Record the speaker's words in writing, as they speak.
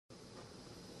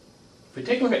If we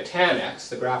take a look at tan x,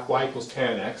 the graph y equals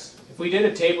tan x, if we did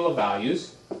a table of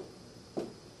values, we're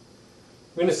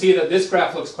going to see that this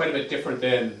graph looks quite a bit different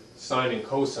than sine and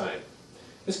cosine.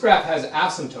 This graph has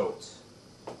asymptotes.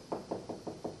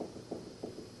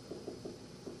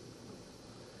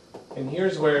 And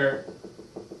here's where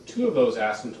two of those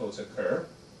asymptotes occur.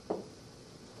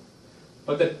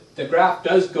 But the graph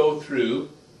does go through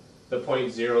the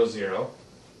point 0, 0.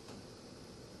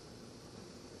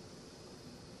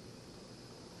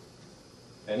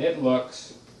 And it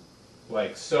looks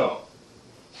like so.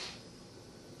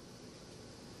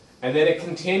 And then it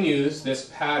continues this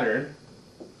pattern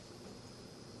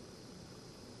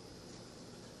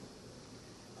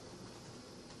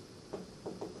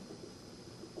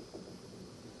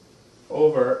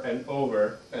over and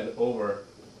over and over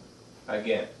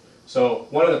again. So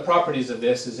one of the properties of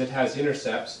this is it has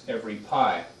intercepts every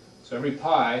pi. So every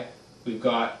pi, we've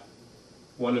got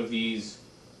one of these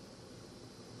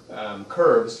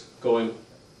curves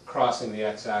crossing the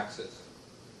x-axis.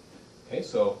 Okay,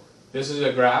 so this is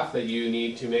a graph that you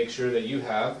need to make sure that you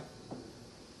have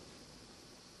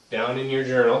down in your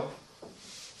journal.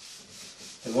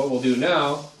 And what we'll do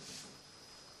now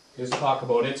is talk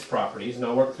about its properties, and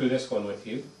I'll work through this one with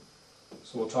you.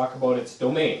 So we'll talk about its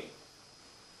domain.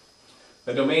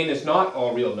 The domain is not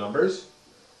all real numbers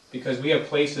because we have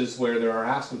places where there are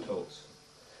asymptotes.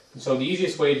 And so the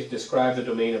easiest way to describe the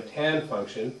domain of tan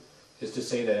function is to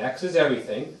say that x is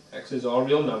everything, x is all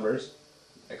real numbers,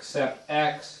 except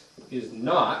x is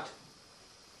not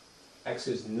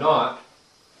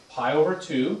pi over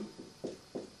 2,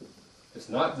 it's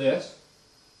not this,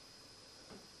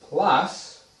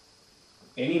 plus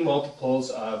any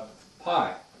multiples of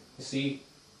pi. You see,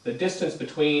 the distance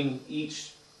between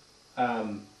each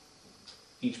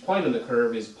point on the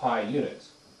curve is pi units.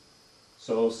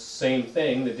 So same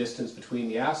thing, the distance between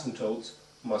the asymptotes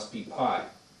must be pi.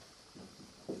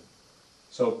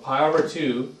 So pi over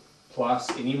 2 plus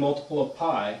any multiple of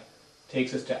pi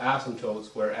takes us to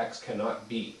asymptotes where x cannot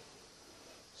be.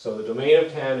 So the domain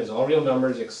of tan is all real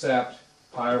numbers except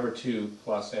pi over 2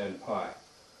 plus n pi.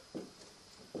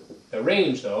 The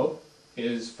range, though,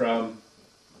 is from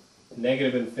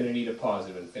negative infinity to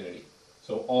positive infinity.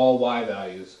 So all y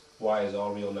values, y is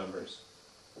all real numbers.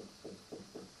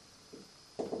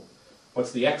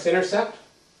 What's the x-intercept?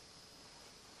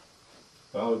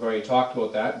 Well, we've already talked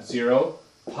about that. 0,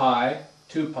 pi,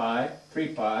 2 pi, 3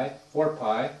 pi, 4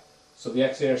 pi. So the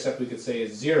x-intercept we could say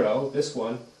is 0, this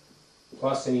one,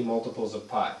 plus any multiples of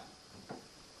pi.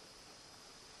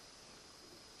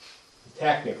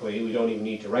 Technically, we don't even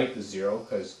need to write the 0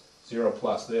 because 0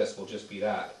 plus this will just be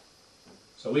that.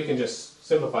 So we can just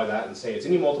simplify that and say it's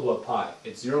any multiple of pi.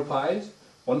 It's 0 pi's,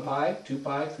 1 pi, 2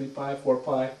 pi, 3 pi, 4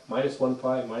 pi, minus 1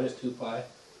 pi, minus 2 pi.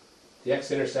 The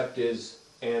x-intercept is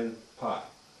n pi.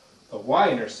 The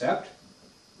y-intercept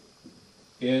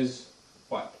is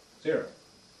what? 0.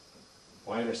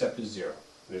 Y-intercept is 0.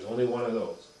 There's only one of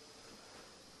those.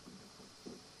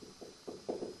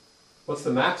 What's the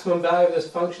maximum value of this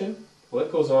function? Well,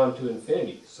 it goes on to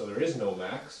infinity, so there is no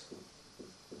max.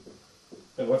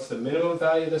 And what's the minimum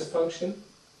value of this function?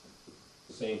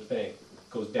 Same thing. It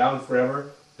goes down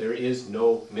forever. There is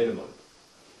no minimum.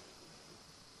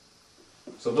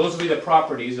 So those will be the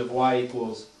properties of y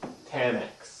equals tan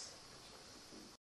x.